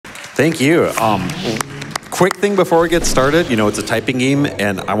Thank you. Quick thing before we get started, you know, it's a typing game,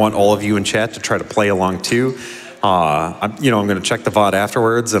 and I want all of you in chat to try to play along too. I'm going to check the VOD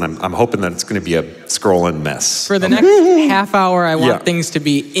afterwards, and I'm hoping that it's going to be a scrolling mess. For the next half hour, I want things to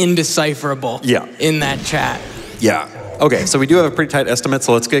be indecipherable in that chat. Yeah. Okay, so we do have a pretty tight estimate,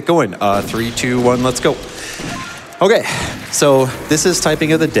 so let's get going. 3, 2, 1, let's go. Okay, so this is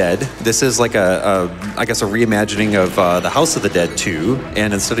Typing of the Dead. This is like I guess a reimagining of the House of the Dead 2,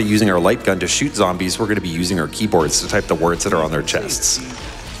 and instead of using our light gun to shoot zombies, we're going to be using our keyboards to type the words that are on their chests.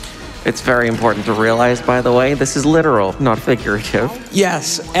 It's very important to realize, by the way, this is literal, not figurative.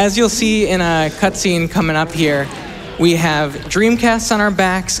 Yes, as you'll see in a cutscene coming up here, we have Dreamcasts on our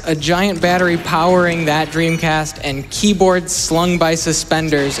backs, a giant battery powering that Dreamcast, and keyboards slung by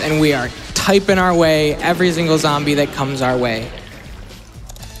suspenders, and we are typing our way every single zombie that comes our way.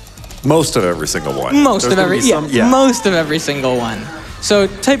 Most of every single one. Most of every single one. So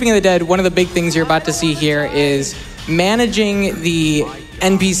Typing of the Dead, one of the big things you're about to see here is managing the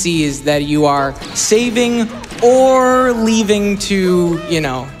NPCs that you are saving or leaving to,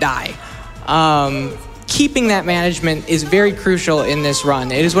 die. Keeping that management is very crucial in this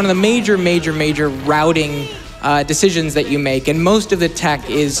run. It is one of the major routing decisions that you make, and most of the tech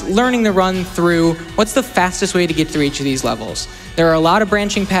is learning the run through what's the fastest way to get through each of these levels. There are a lot of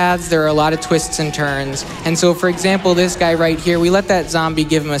branching paths, there are a lot of twists and turns, and so for example, this guy right here, we let that zombie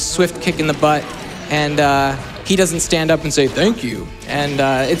give him a swift kick in the butt, and he doesn't stand up and say thank you, and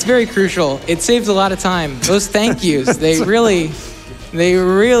it's very crucial. It saves a lot of time. Those thank yous, they really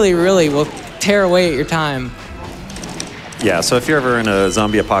will tear away at your time. Yeah, so if you're ever in a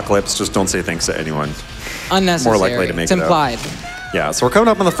zombie apocalypse, just don't say thanks to anyone. Unnecessary. More likely to make it's implied. Yeah, so we're coming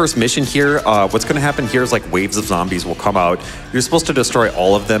up on the first mission here. What's going to happen here is like waves of zombies will come out. You're supposed to destroy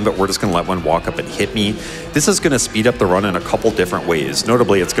all of them, but we're just going to let one walk up and hit me. This is going to speed up the run in a couple different ways.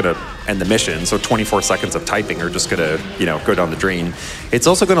 Notably, it's going to end the mission, so 24 seconds of typing are just going to, go down the drain. It's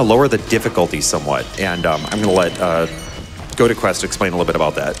also going to lower the difficulty somewhat, and I'm going to let GoatedQuest explain a little bit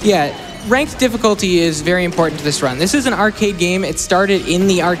about that. Yeah, ranked difficulty is very important to this run. This is an arcade game. It started in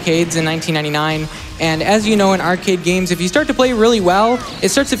the arcades in 1999. And as you know, in arcade games, if you start to play really well, it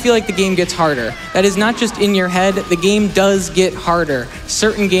starts to feel like the game gets harder. That is not just in your head. The game does get harder.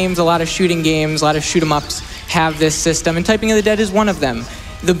 Certain games, a lot of shooting games, a lot of shoot-'em-ups have this system, and Typing of the Dead is one of them.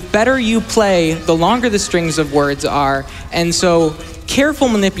 The better you play, the longer the strings of words are, and so careful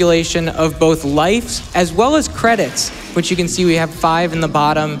manipulation of both lives as well as credits, which you can see we have 5 in the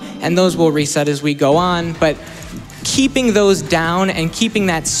bottom, and those will reset as we go on, but keeping those down and keeping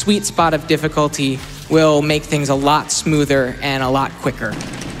that sweet spot of difficulty will make things a lot smoother and a lot quicker.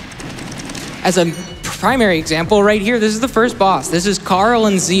 As a primary example right here, this is the first boss. This is Carl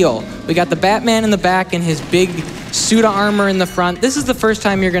and Zeal. We got the Batman in the back and his big suit of armor in the front. This is the first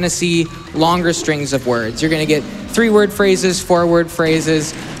time you're going to see longer strings of words. You're going to get 3-word phrases, 4-word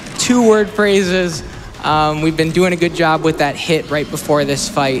phrases, 2-word phrases. We've been doing a good job with that hit right before this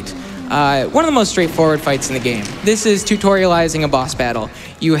fight. One of the most straightforward fights in the game. This is tutorializing a boss battle.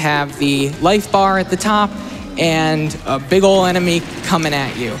 You have the life bar at the top and a big ol' enemy coming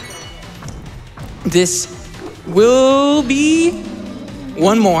at you. This will be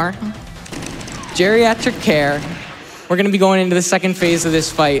one more. Geriatric care. We're going to be going into the second phase of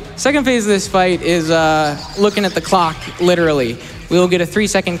this fight. Second phase of this fight is looking at the clock, literally. We will get a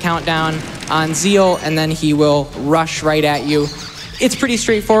 3-second countdown on Zeal, and then he will rush right at you. It's pretty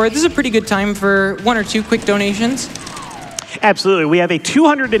straightforward. This is a pretty good time for 1 or 2 quick donations. Absolutely. We have a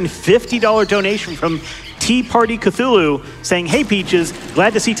 $250 donation from Tea Party Cthulhu saying, "Hey Peaches,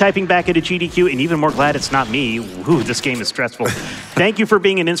 glad to see typing back at a GDQ, and even more glad it's not me. Ooh, this game is stressful. Thank you for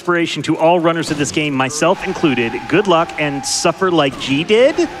being an inspiration to all runners of this game, myself included. Good luck and suffer like G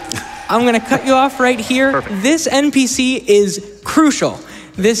did." I'm going to cut you off right here. Perfect. This NPC is crucial.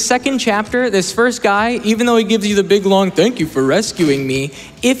 This second chapter, this first guy, even though he gives you the big long thank you for rescuing me,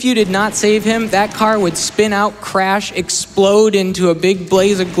 if you did not save him, that car would spin out, crash, explode into a big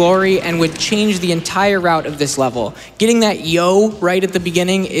blaze of glory, and would change the entire route of this level. Getting that yo right at the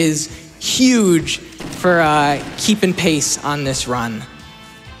beginning is huge for keeping pace on this run.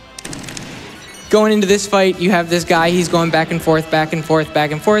 Going into this fight, you have this guy, he's going back and forth, back and forth,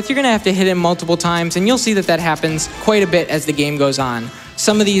 back and forth. You're gonna have to hit him multiple times, and you'll see that that happens quite a bit as the game goes on.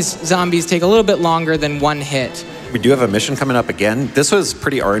 Some of these zombies take a little bit longer than one hit. We do have a mission coming up again. This was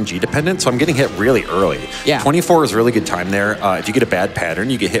pretty RNG dependent, so I'm getting hit really early. Yeah. 24 is a really good time there. If you get a bad pattern,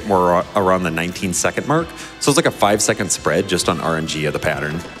 you get hit more around the 19-second mark. So it's like a 5-second spread just on RNG of the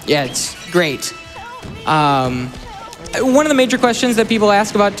pattern. Yeah, it's great. One of the major questions that people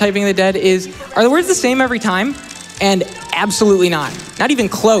ask about Typing of the Dead is, are the words the same every time? And Absolutely not. Not even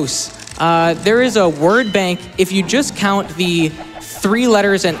close. There is a word bank. If you just count the 3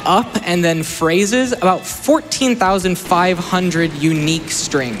 letters and up and then phrases, about 14,500 unique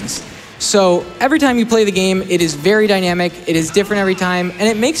strings. So every time you play the game, it is very dynamic, it is different every time, and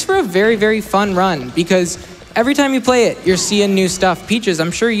it makes for a very, very fun run because every time you play it, you're seeing new stuff. Peaches,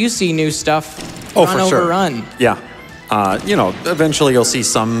 I'm sure you see new stuff run over run. Yeah. You know, eventually you'll see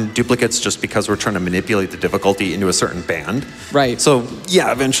some duplicates just because we're trying to manipulate the difficulty into a certain band. Right. So,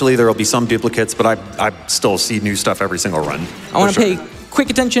 yeah, eventually there will be some duplicates, but I still see new stuff every single run. I want to pay quick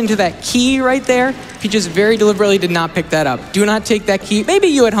attention to that key right there. Peaches very deliberately did not pick that up. Do not take that key. Maybe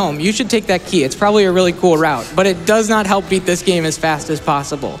you at home, you should take that key. It's probably a really cool route, but it does not help beat this game as fast as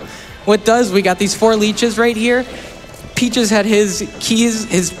possible. What does, we got these 4 leeches right here. Peaches had his keys,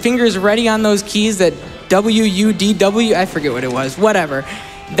 his fingers ready on those keys that WUDW, I forget what it was, whatever.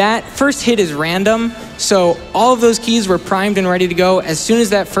 That first hit is random, so all of those keys were primed and ready to go. As soon as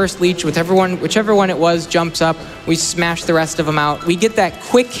that first leech, whichever one it was, jumps up, we smash the rest of them out. We get that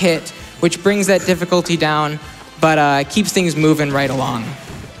quick hit, which brings that difficulty down, but keeps things moving right along.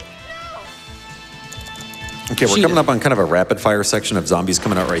 Okay, we're coming up on kind of a rapid fire section of zombies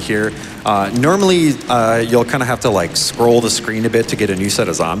coming out right here. Normally, you'll kind of have to like scroll the screen a bit to get a new set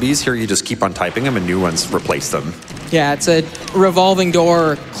of zombies. Here, you just keep on typing them and new ones replace them. Yeah, it's a revolving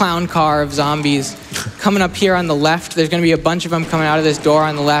door clown car of zombies. Coming up here on the left, there's going to be a bunch of them coming out of this door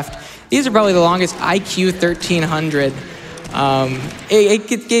on the left. These are probably the longest, IQ 1300.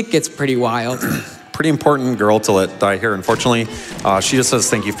 It gets pretty wild. Pretty important girl to let die here, unfortunately. She just says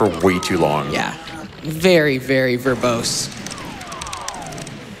thank you for way too long. Yeah. Very, very verbose.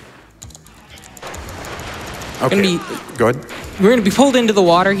 Okay, go ahead. We're going to be pulled into the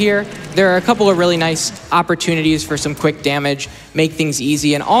water here. There are a couple of really nice opportunities for some quick damage, make things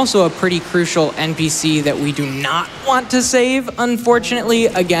easy, and also a pretty crucial NPC that we do not want to save, unfortunately.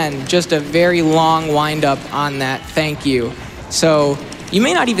 Again, just a very long wind-up on that thank you. So you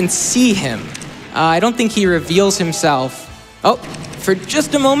may not even see him. I don't think he reveals himself. Oh, for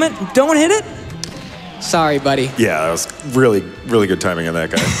just a moment, don't hit it. Sorry, buddy. Yeah, that was really, really good timing on that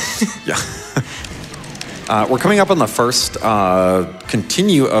guy. Yeah. We're coming up on the first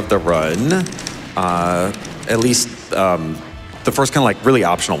continue of the run. At least the first kind of like really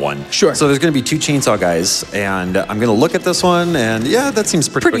optional one. Sure. So there's going to be 2 chainsaw guys, and I'm going to look at this one, and yeah, that seems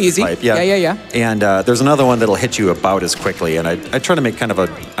pretty quick easy. To type. Yeah. And there's another one that'll hit you about as quickly, and I try to make kind of a,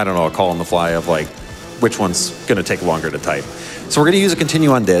 I don't know, a call on the fly of like which one's going to take longer to type. So we're going to use a continue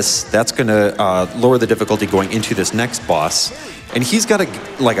on this. That's going to lower the difficulty going into this next boss. And he's got a,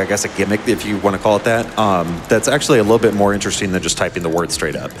 like, I guess a gimmick, if you want to call it that, that's actually a little bit more interesting than just typing the word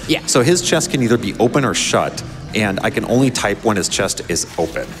straight up. Yeah. So his chest can either be open or shut, and I can only type when his chest is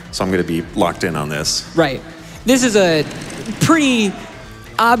open. So I'm going to be locked in on this. Right. This is a pretty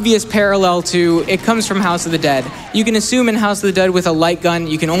obvious parallel to, it comes from House of the Dead. You can assume in House of the Dead with a light gun,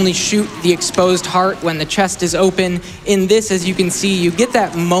 you can only shoot the exposed heart when the chest is open. In this, as you can see, you get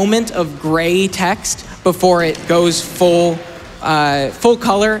that moment of gray text before it goes full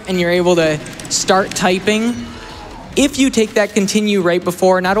color and you're able to start typing. If you take that continue right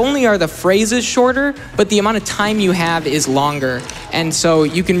before, not only are the phrases shorter, but the amount of time you have is longer. And so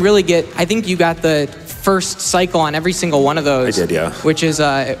you can really get, I think you got the first cycle on every single one of those. I did, yeah. Which is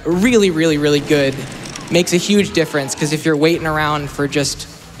really, really, really good. Makes a huge difference, because if you're waiting around for just,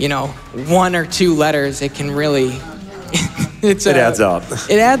 1 or 2 letters, it can really, it adds up.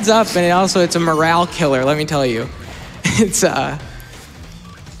 It adds up, and it's a morale killer, let me tell you. It's,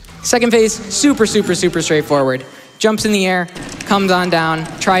 second phase, super, super, super straightforward. Jumps in the air, comes on down,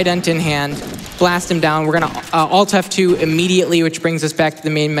 trident in hand, blast him down. We're gonna Alt F2 immediately, which brings us back to the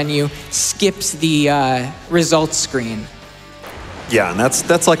main menu, skips the results screen. Yeah, and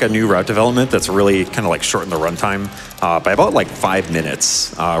that's like a new route development that's really kind of like shortened the runtime by about like 5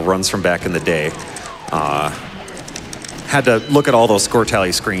 minutes. Runs from back in the day. Had to look at all those score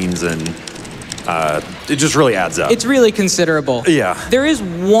tally screens, and it just really adds up. It's really considerable. Yeah. There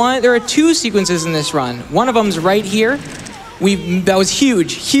are 2 sequences in this run. One of them's right here. That was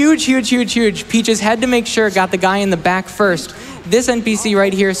huge, huge, huge, huge, huge. Peaches had to make sure it got the guy in the back first. This NPC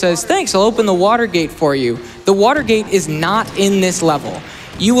right here says, thanks, I'll open the water gate for you. The water gate is not in this level.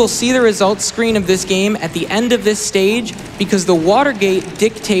 You will see the results screen of this game at the end of this stage, because the water gate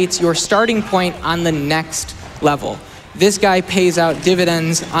dictates your starting point on the next level. This guy pays out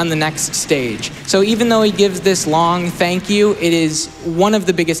dividends on the next stage. So even though he gives this long thank you, it is one of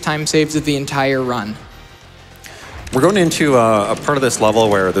the biggest time saves of the entire run. We're going into a part of this level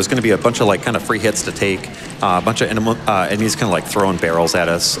where there's going to be a bunch of like kind of free hits to take, a bunch of enemies kind of like throwing barrels at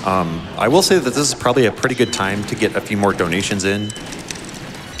us. I will say that this is probably a pretty good time to get a few more donations in.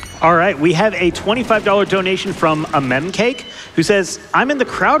 All right, we have a $25 donation from a mem cake who says, I'm in the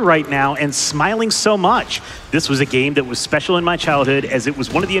crowd right now and smiling so much. This was a game that was special in my childhood as it was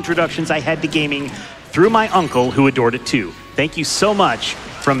one of the introductions I had to gaming through my uncle who adored it too. Thank you so much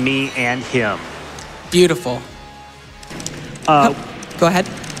from me and him. Beautiful. Go ahead.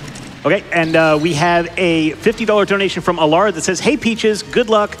 Okay, and we have a $50 donation from Alara that says, hey, Peaches, good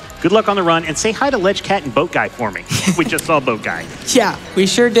luck on the run, and say hi to Ledge Cat and Boat Guy for me. We just saw Boat Guy. Yeah, we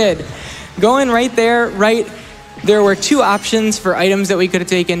sure did. Going right there, there were two options for items that we could have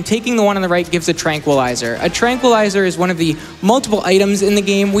taken. Taking the one on the right gives a tranquilizer. A tranquilizer is one of the multiple items in the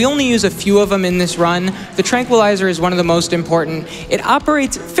game. We only use a few of them in this run. The tranquilizer is one of the most important. It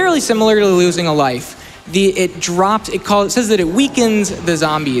operates fairly similar to losing a life. It says that it weakens the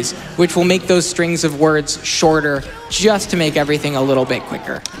zombies, which will make those strings of words shorter just to make everything a little bit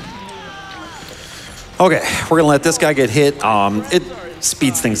quicker. Okay, we're gonna let this guy get hit. It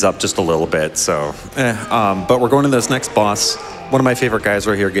speeds things up just a little bit, so, but we're going to this next boss. One of my favorite guys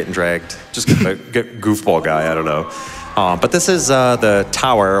right here getting dragged. Just get goofball guy, I don't know. But this is the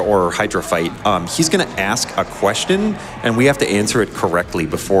tower or Hydra fight. He's gonna ask a question and we have to answer it correctly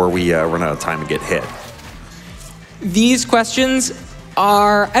before we run out of time and get hit. These questions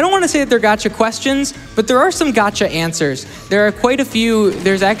are, I don't want to say that they're gotcha questions, but there are some gotcha answers. There are quite a few.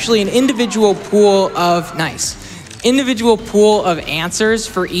 There's actually an individual pool of answers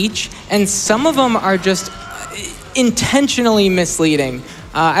for each, and some of them are just intentionally misleading.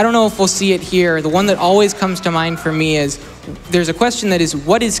 I don't know if we'll see it here. The one that always comes to mind for me is, there's a question that is,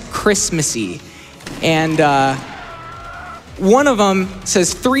 what is Christmassy? And one of them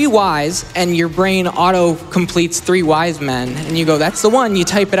says 3 wise, and your brain auto-completes 3 wise men. And you go, that's the one, you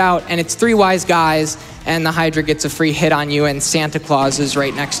type it out, and it's 3 wise guys, and the Hydra gets a free hit on you, and Santa Claus is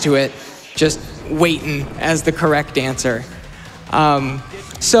right next to it, just waiting as the correct answer.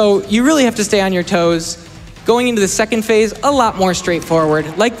 So you really have to stay on your toes. Going into the second phase, a lot more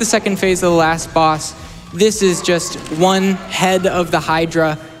straightforward. Like the second phase of the last boss, this is just one head of the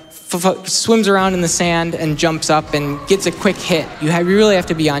Hydra swims around in the sand and jumps up and gets a quick hit. You really have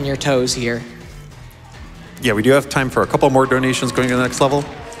to be on your toes here. Yeah, we do have time for a couple more donations going to the next level.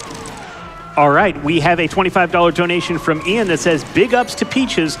 All right, we have a $25 donation from Ian that says, big ups to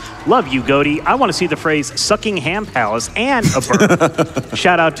Peaches. Love you, Goaty. I want to see the phrase sucking ham palace and a bird.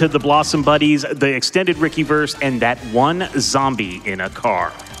 Shout out to the Blossom Buddies, the extended Rickyverse, and that one zombie in a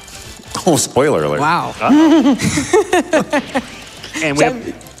car. Oh, spoiler alert. Wow. And we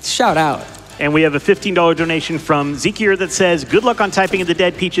have... Shout out. And we have a $15 donation from Zekier that says, good luck on typing in the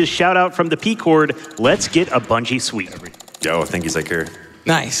dead Peaches. Shout out from the P Chord. Let's get a bungee sweep. Yo, thank you, Zekier.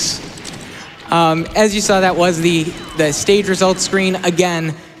 Nice. As you saw, that was the stage results screen.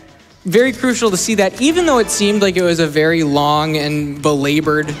 Again, very crucial to see that even though it seemed like it was a very long and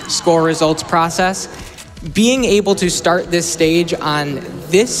belabored score results process, being able to start this stage on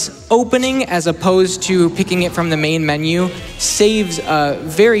this opening as opposed to picking it from the main menu saves a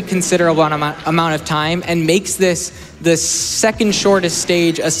very considerable amount of time and makes this the second shortest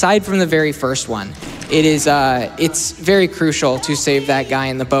stage aside from the very first one. It's very crucial to save that guy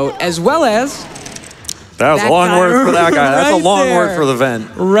in the boat, as well as that was a long word for that guy. That's a long word for the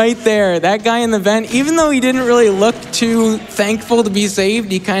vent. Right there. That guy in the vent, even though he didn't really look too thankful to be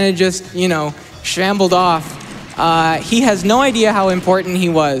saved, he kind of just, shambled off. He has no idea how important he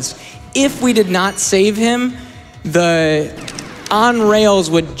was. If we did not save him, the on-rails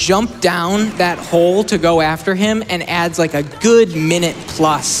would jump down that hole to go after him and adds like a good minute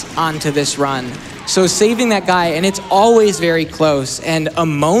plus onto this run. So saving that guy, and it's always very close, and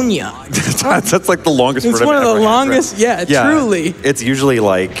ammonia. That's like the longest word I've ever had. It's one of the longest, yeah, truly. It's usually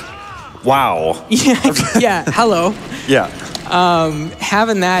like, wow. Yeah, hello. Yeah.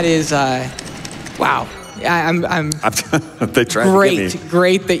 Having that is, wow. They tried to get me.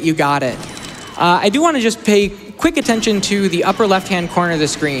 Great that you got it. I do want to just pay quick attention to the upper left-hand corner of the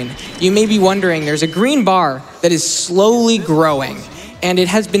screen. You may be wondering, there's a green bar that is slowly growing, and it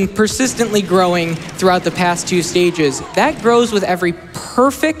has been persistently growing throughout the past 2 stages. That grows with every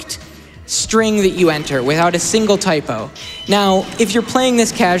perfect string that you enter without a single typo. Now, if you're playing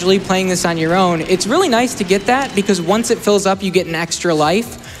this casually, playing this on your own, it's really nice to get that because once it fills up, you get an extra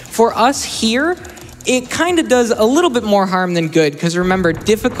life. For us here, it kind of does a little bit more harm than good because remember,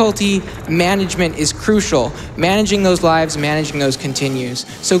 difficulty management is crucial. Managing those lives, managing those continues.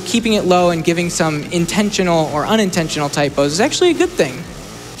 So keeping it low and giving some intentional or unintentional typos is actually a good thing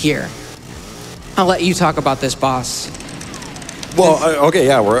here. I'll let you talk about this boss. Well, okay,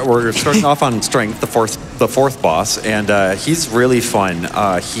 yeah, we're starting off on strength, the fourth boss, and he's really fun.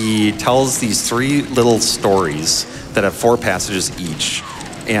 He tells these 3 little stories that have 4 passages each,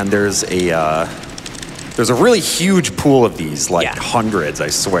 and there's a really huge pool of these, like hundreds, I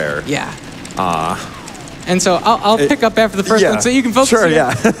swear. Yeah. And so I'll pick up after the first one, so you can focus. Sure,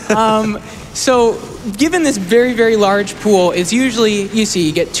 here. yeah. So given this very, very large pool, it's usually,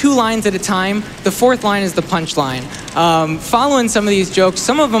 you get 2 lines at a time. The 4th line is the punch line. Following some of these jokes,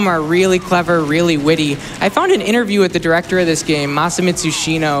 some of them are really clever, really witty. I found an interview with the director of this game, Masamitsu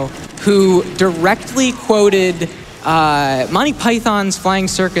Shino, who directly quoted Monty Python's Flying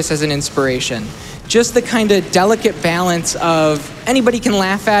Circus as an inspiration. Just the kind of delicate balance of anybody can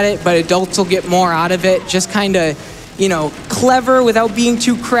laugh at it, but adults will get more out of it. Just kind of, clever without being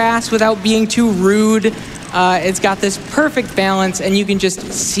too crass, without being too rude. It's got this perfect balance, and you can just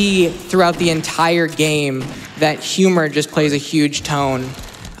see throughout the entire game that humor just plays a huge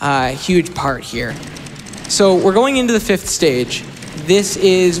huge part here. So we're going into the 5th stage.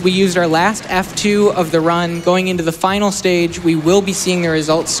 We used our last F2 of the run. Going into the final stage, we will be seeing the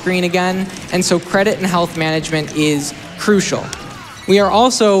results screen again, and so credit and health management is crucial. We are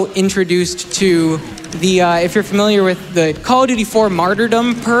also introduced to if you're familiar with the Call of Duty 4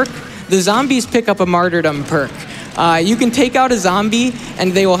 Martyrdom perk, the zombies pick up a Martyrdom perk. You can take out a zombie,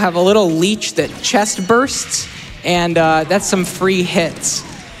 and they will have a little leech that chest bursts, and that's some free hits.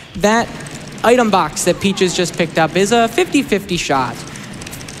 That item box that Peaches just picked up is a 50-50 shot.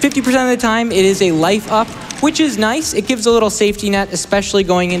 50% of the time, it is a life up, which is nice. It gives a little safety net, especially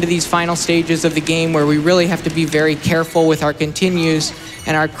going into these final stages of the game where we really have to be very careful with our continues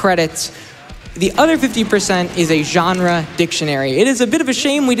and our credits. The other 50% is a genre dictionary. It is a bit of a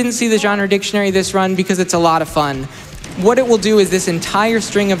shame we didn't see the genre dictionary this run because it's a lot of fun. What it will do is this entire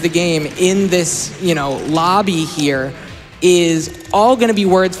string of the game in this, lobby here is all going to be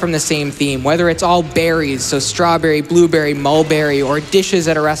words from the same theme, whether it's all berries, so strawberry, blueberry, mulberry, or dishes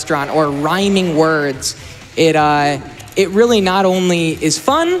at a restaurant, or rhyming words. It really not only is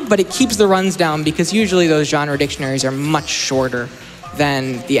fun, but it keeps the runs down because usually those genre dictionaries are much shorter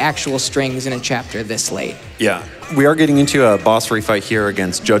than the actual strings in a chapter this late. Yeah, we are getting into a boss refight here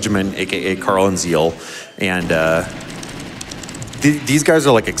against Judgment, aka Carl and Zeal, and these guys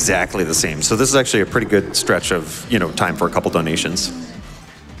are like exactly the same. So this is actually a pretty good stretch of time for a couple donations.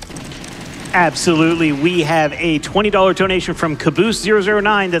 Absolutely. We have a $20 donation from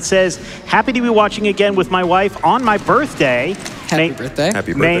Caboose009 that says, happy to be watching again with my wife on my birthday. Happy birthday.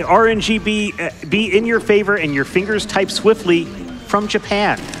 Happy birthday. May RNG be in your favor and your fingers type swiftly from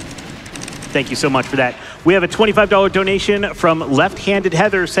Japan. Thank you so much for that. We have a $25 donation from Left-Handed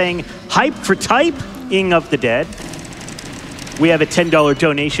Heather saying, hype for typing of the dead. We have a $10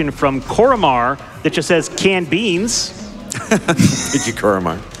 donation from Koramar that just says canned beans. Thank you,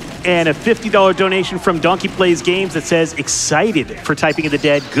 Koramar. And a $50 donation from Donkey Plays Games that says, excited for Typing of the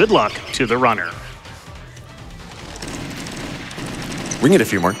Dead. Good luck to the runner. We can get a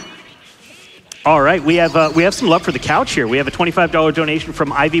few more. All right, we have some love for the couch here. We have a $25 donation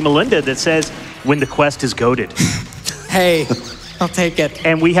from Ivy Melinda that says, when the quest is goated. Hey, I'll take it.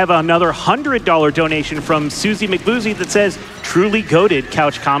 And we have another $100 donation from Susie McBoozy that says, truly goated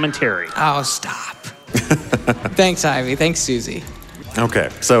couch commentary. Oh, stop. Thanks, Ivy. Thanks, Susie. Okay,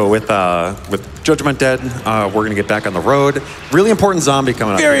 so with Judgment Dead, we're gonna get back on the road. Really important zombie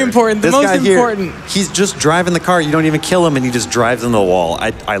coming up. Very important. The most important. He's just driving the car. You don't even kill him, and he just drives into the wall.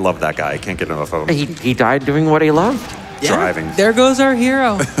 I love that guy. I can't get enough of him. He died doing what he loved. Yeah, driving. There goes our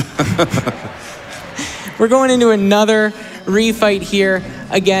hero. We're going into another refight here.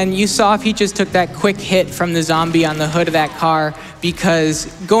 Again, you saw Peaches took that quick hit from the zombie on the hood of that car because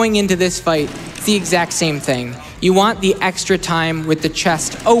going into this fight, it's the exact same thing. You want the extra time with the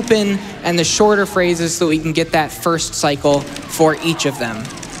chest open and the shorter phrases so we can get that first cycle for each of them.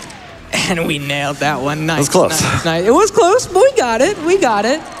 And we nailed that one. Nice. It was close. Nice. It was close, but we got it. We got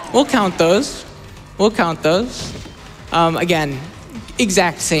it. We'll count those. Again,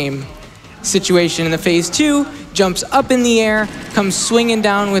 exact same situation in the phase 2. Jumps up in the air, comes swinging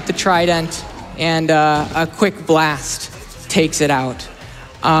down with the trident, and a quick blast takes it out.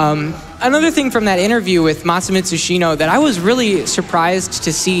 Another thing from that interview with Masamitsu Shino that I was really surprised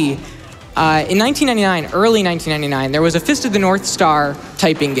to see, in 1999, early 1999, there was a Fist of the North Star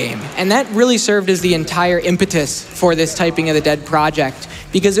typing game, and that really served as the entire impetus for this Typing of the Dead project,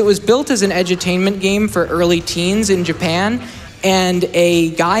 because it was built as an edutainment game for early teens in Japan, and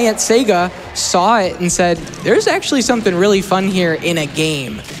a guy at Sega saw it and said, there's actually something really fun here in a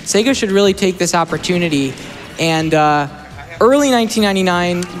game. Sega should really take this opportunity and early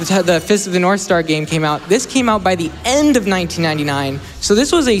 1999, the Fist of the North Star game came out. This came out by the end of 1999. So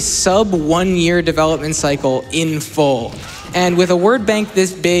this was a sub 1 year development cycle in full. And with a word bank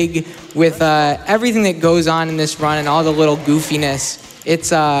this big, with everything that goes on in this run and all the little goofiness,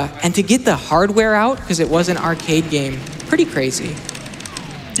 it's and to get the hardware out, because it was an arcade game, pretty crazy.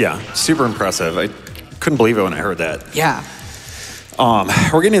 Yeah, super impressive. I couldn't believe it when I heard that. Yeah.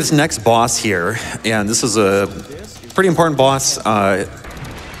 We're getting this next boss here, and this is a pretty important boss.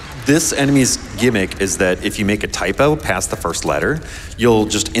 This enemy's gimmick is that if you make a typo past the first letter, you'll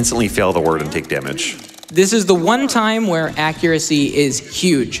just instantly fail the word and take damage. This is the one time where accuracy is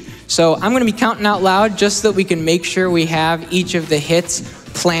huge. So I'm going to be counting out loud just so that we can make sure we have each of the hits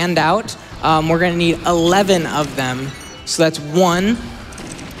planned out. We're going to need 11 of them. So that's 1,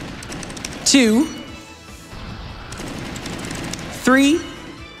 2, 3,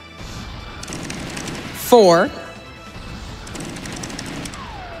 4.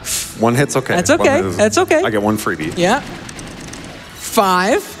 One hit's okay. That's okay. That's okay. I get 1 freebie. Yeah.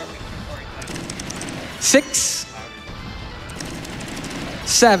 5, 6,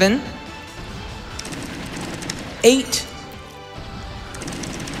 7, 8,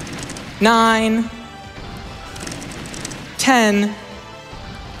 9, 10,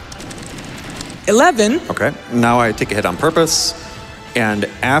 11. Okay, now I take a hit on purpose, and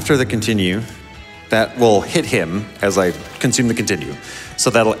after the continue, that will hit him as I consume the continue. So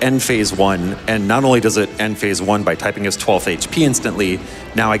that'll end phase 1, and not only does it end phase 1 by typing his 12th HP instantly,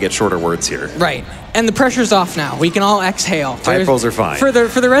 now I get shorter words here. Right, and the pressure's off now. We can all exhale. Typos are fine. For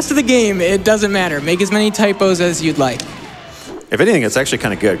the rest of the game, it doesn't matter. Make as many typos as you'd like. If anything, it's actually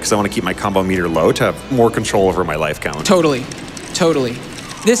kind of good, because I want to keep my combo meter low to have more control over my life count. Totally, totally.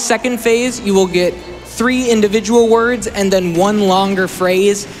 This second phase, you will get 3 individual words and then 1 longer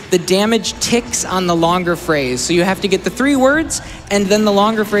phrase. The damage ticks on the longer phrase. So you have to get the 3 words and then the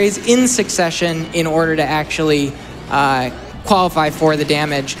longer phrase in succession in order to actually qualify for the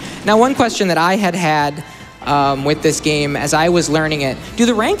damage. Now, one question that I had with this game as I was learning it, do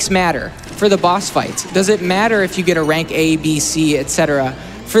the ranks matter for the boss fights? Does it matter if you get a rank A, B, C, etc.?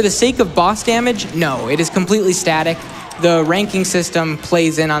 For the sake of boss damage, no, it is completely static. The ranking system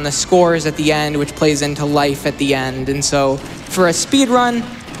plays in on the scores at the end, which plays into life at the end. And so for a speed run,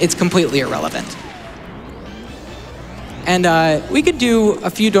 it's completely irrelevant. And we could do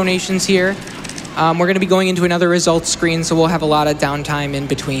a few donations here. We're going to be going into another results screen, so we'll have a lot of downtime in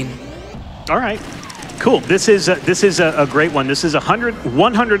between. All right. Cool. This is a great one. This is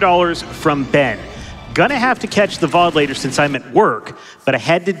 $100 from Ben. Gonna have to catch the VOD later since I'm at work, but I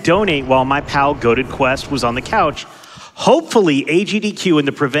had to donate while my pal GoatedQuest was on the couch. Hopefully, AGDQ and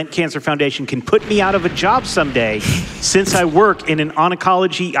the Prevent Cancer Foundation can put me out of a job someday since I work in an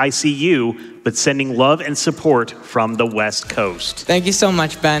oncology ICU, but sending love and support from the West Coast. Thank you so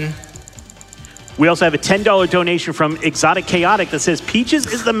much, Ben. We also have a $10 donation from Exotic Chaotic that says, Peaches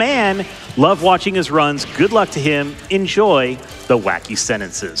is the man. Love watching his runs. Good luck to him. Enjoy the wacky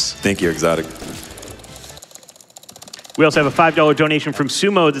sentences. Thank you, Exotic. We also have a $5 donation from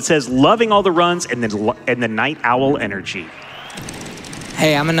Sumo that says, loving all the runs and the night owl energy.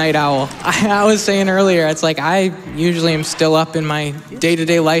 Hey, I'm a night owl. I was saying earlier, it's like I usually am still up in my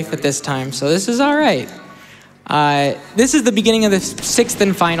day-to-day life at this time, so this is all right. This is the beginning of the 6th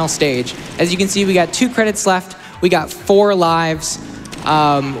and final stage. As you can see, we got 2 credits left. We got 4 lives.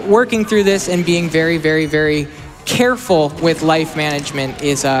 Working through this and being very, very, very careful with life management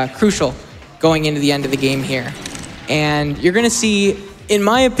is crucial going into the end of the game here. And you're going to see, in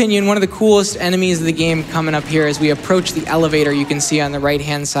my opinion, one of the coolest enemies of the game coming up here as we approach the elevator you can see on the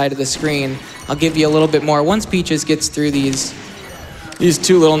right-hand side of the screen. I'll give you a little bit more once Peaches gets through these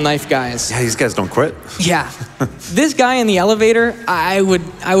 2 little knife guys. Yeah, these guys don't quit. Yeah. This guy in the elevator, I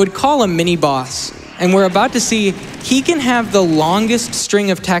would call a mini-boss. And we're about to see, he can have the longest string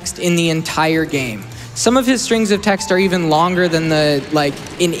of text in the entire game. Some of his strings of text are even longer than the,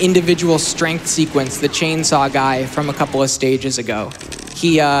 an individual strength sequence, the chainsaw guy from a couple of stages ago.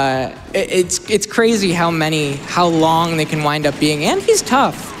 It's crazy how long they can wind up being, and he's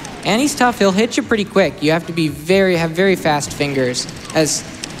tough. He'll hit you pretty quick. You have to have very fast fingers, as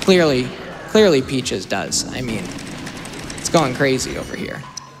clearly Peaches does. I mean, it's going crazy over here.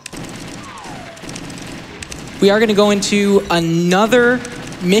 We are gonna go into another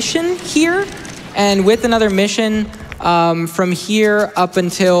mission here. And with another mission, from here up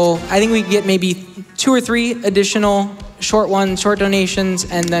until, I think we get maybe 2 or 3 additional short donations,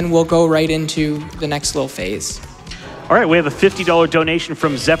 and then we'll go right into the next little phase. All right, we have a $50 donation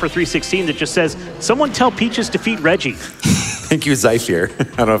from Zephyr316 that just says, someone tell Peaches to defeat Reggie. Thank you, Zyphir.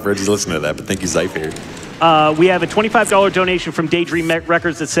 I don't know if Reggie's listening to that, but thank you, Zyphir. We have a $25 donation from Daydream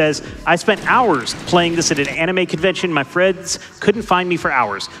Records that says, I spent hours playing this at an anime convention. My friends couldn't find me for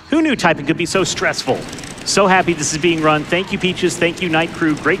hours. Who knew typing could be so stressful? So happy this is being run. Thank you, Peaches. Thank you, Night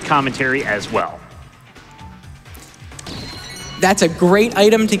Crew. Great commentary as well. That's a great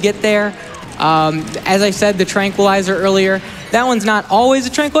item to get there. As I said, the tranquilizer earlier, that one's not always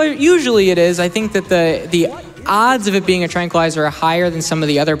a tranquilizer. Usually it is. I think that the odds of it being a tranquilizer are higher than some of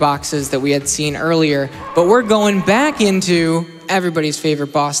the other boxes that we had seen earlier. But we're going back into everybody's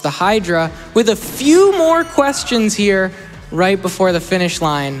favorite boss, the Hydra, with a few more questions here right before the finish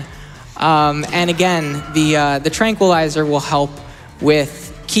line. And again, the tranquilizer will help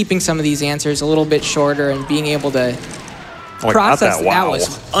with keeping some of these answers a little bit shorter and being able to process. Wow. That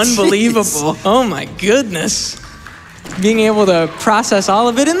was unbelievable. Jeez. Oh my goodness. Being able to process all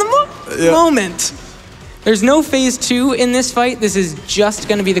of it in the moment. There's no phase 2 in this fight. This is just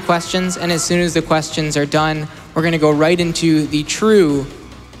going to be the questions. And as soon as the questions are done, we're going to go right into the true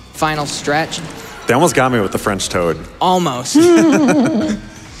final stretch. They almost got me with the French toad. Almost.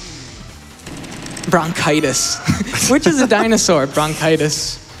 Bronchitis. Which is a dinosaur?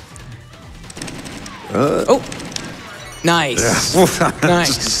 Bronchitis. Oh. Nice. Yeah.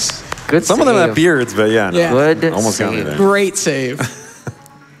 Nice. Good Some save. of them have beards, but yeah. Yeah. Good Almost got me save. there. Great save.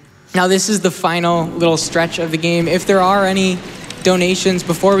 Now this is the final little stretch of the game. If there are any donations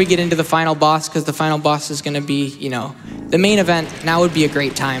before we get into the final boss, because the final boss is going to be, you know, the main event, now would be a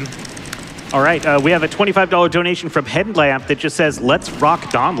great time. All right, we have a $25 donation from Headlamp that just says, let's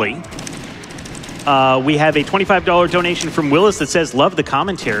rock Donnelly. We have a $25 donation from Willis that says, love the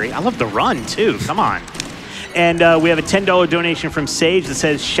commentary. I love the run, too. Come on. And we have a $10 donation from Sage that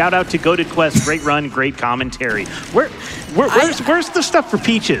says, shout out to GoatedQuest, great run, great commentary. Where's the stuff for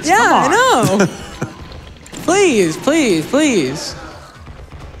Peaches? Yeah, Come on. I know. Please, please, please.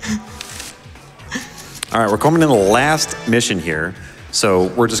 All right, we're coming to the last mission here. So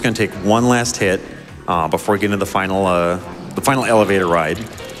we're just going to take one last hit before we get into the final elevator ride.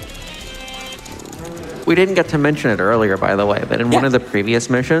 We didn't get to mention it earlier, by the way, but in one of the previous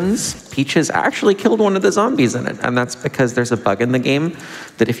missions, Peaches actually killed one of the zombies in it. And that's because there's a bug in the game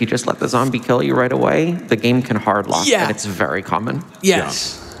that if you just let the zombie kill you right away, the game can hard lock. Yeah. And it's very common.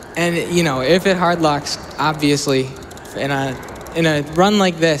 Yes. Yeah. And, you know, if it hard locks, obviously, in a run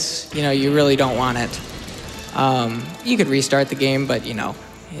like this, you know, you really don't want it. You could restart the game, but, you know,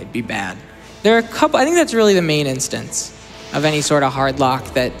 it'd be bad. There are a couple, I think that's really the main instance of any sort of hard lock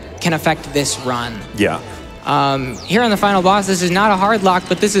that can affect this run. Yeah. Here on the final boss, this is not a hard lock,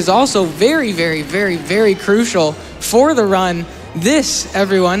 but this is also very, very, very, very crucial for the run. This,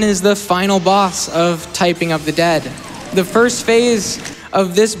 everyone, is the final boss of Typing of the Dead. The first phase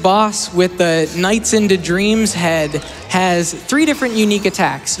of this boss with the Nights into Dreams head has 3 different unique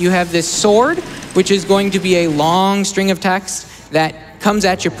attacks. You have this sword, which is going to be a long string of text that comes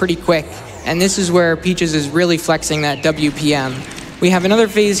at you pretty quick. And this is where Peaches is really flexing that WPM. We have another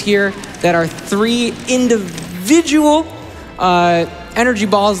phase here that are 3 individual energy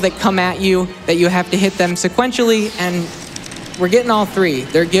balls that come at you that you have to hit them sequentially, and we're getting all 3.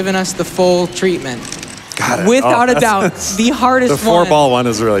 They're giving us the full treatment. Got it. Without a doubt, the hardest The one. 4-ball one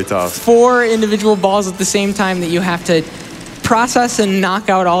is really tough. 4 individual balls at the same time that you have to process and knock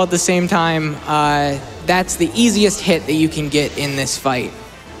out all at the same time. That's the easiest hit that you can get in this fight.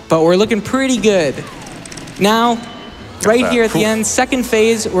 But we're looking pretty good. Now, right here at the end, second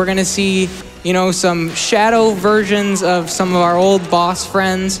phase, we're gonna see, you know, some shadow versions of some of our old boss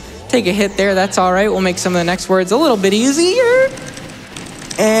friends. Take a hit there, that's all right. We'll make some of the next words a little bit easier.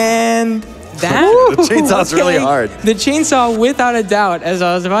 And that... The chainsaw's really hard. The chainsaw, without a doubt, as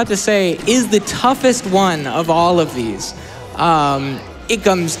I was about to say, is the toughest one of all of these. It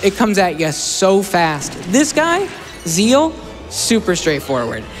comes at you so fast. This guy, Zeal, super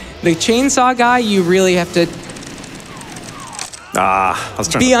straightforward. The chainsaw guy, you really have to I was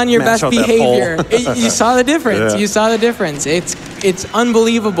trying be to on your match best out that behavior. pole. You saw the difference. Yeah. You saw the difference. It's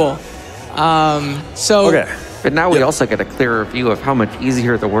unbelievable. Okay. But now we also get a clearer view of how much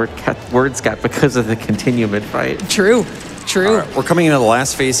easier the words got because of the continue mid-fight. True. All right, we're coming into the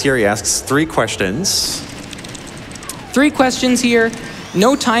last phase here. He asks 3 questions. 3 questions here.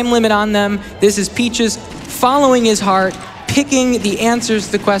 No time limit on them. This is Peaches following his heart, picking the answers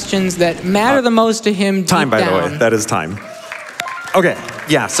to the questions that matter the most to him. Time, deep by down. the way. That is time. Okay,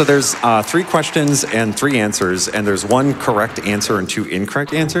 yeah, so there's 3 questions and 3 answers, and there's 1 correct answer and 2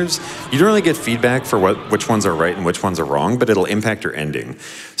 incorrect answers. You don't really get feedback for which ones are right and which ones are wrong, but it'll impact your ending.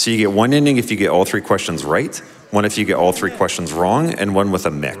 So you get 1 ending if you get all 3 questions right, 1 if you get all 3 questions wrong, and 1 with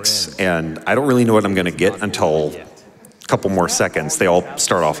a mix. And I don't really know what I'm gonna get until a couple more seconds. They all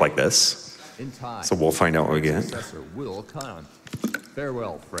start off like this. In time, So we'll find out what we get. successor will come.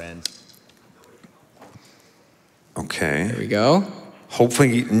 Farewell, friends. Okay. Here we go.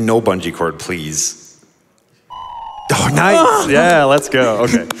 Hopefully no bungee cord, please. Oh, nice. Yeah, let's go.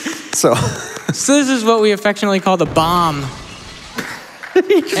 Okay. So, So this is what we affectionately call the bomb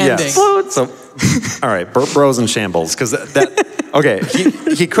ending. yes. So, all right, Burt Bros in shambles. Because okay,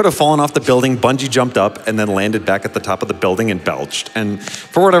 he could have fallen off the building, bungee jumped up, and then landed back at the top of the building and belched. And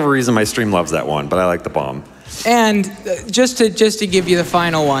for whatever reason, my stream loves that one, but I like the bomb. And just to give you the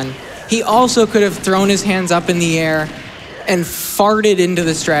final one, he also could have thrown his hands up in the air and farted into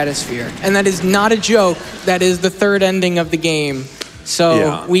the stratosphere. And that is not a joke. That is the third ending of the game. So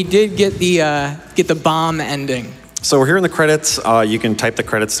Yeah. we did get the bomb ending. So we're here in the credits. You can type the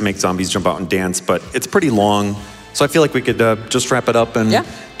credits to make zombies jump out and dance, but it's pretty long. So I feel like we could just wrap it up and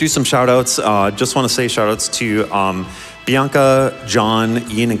do some shout outs. Just want to say shout outs to Bianca, John,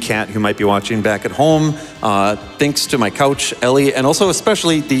 Ian, and Kat, who might be watching back at home. Thanks to my couch, Ellie, and also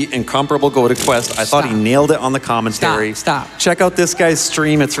especially the incomparable GoatedQuest. I thought he nailed it on the commentary. Stop. Check out this guy's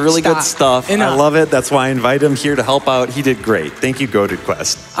stream. It's really good stuff. Enough. I love it. That's why I invite him here to help out. He did great. Thank you,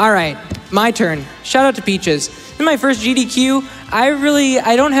 GoatedQuest. All right, my turn. Shout out to Peaches. This is my first GDQ.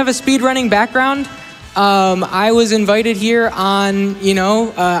 I don't have a speedrunning background. I was invited here on,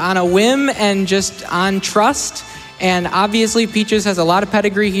 on a whim and just on trust. And obviously Peaches has a lot of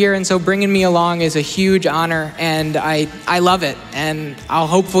pedigree here, and so bringing me along is a huge honor, and I love it, and I'll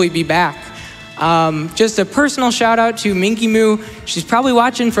hopefully be back. Just a personal shout out to Minky Moo. She's probably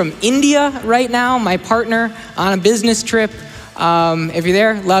watching from India right now, my partner on a business trip. If you're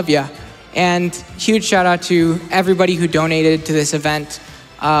there, love ya. And huge shout out to everybody who donated to this event.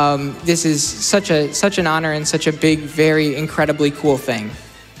 This is such an honor and such a big, very incredibly cool thing.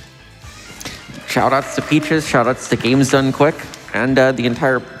 Shoutouts to Peaches, shoutouts to Games Done Quick, and the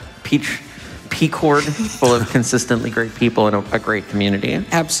entire P-Cord full of consistently great people and a great community.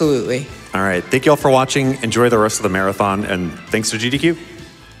 Absolutely. All right. Thank you all for watching. Enjoy the rest of the marathon, and thanks to GDQ.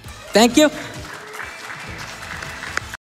 Thank you.